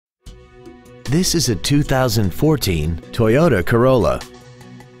This is a 2014 Toyota Corolla.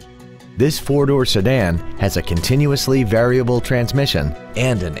 This four-door sedan has a continuously variable transmission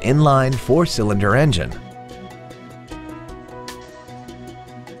and an inline four-cylinder engine.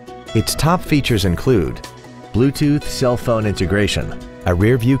 Its top features include Bluetooth cell phone integration, a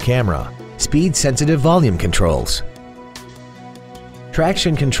rear-view camera, speed-sensitive volume controls,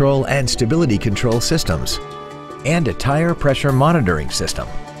 traction control and stability control systems, and a tire pressure monitoring system.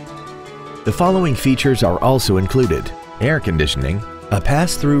 The following features are also included: air conditioning, a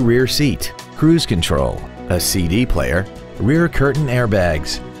pass-through rear seat, cruise control, a CD player, rear curtain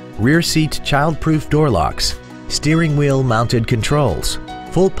airbags, rear seat child-proof door locks, steering wheel mounted controls,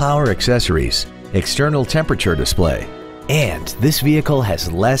 full power accessories, external temperature display, and this vehicle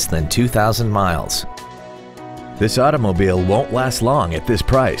has less than 2,000 miles. This automobile won't last long at this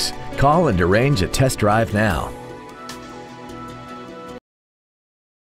price. Call and arrange a test drive now.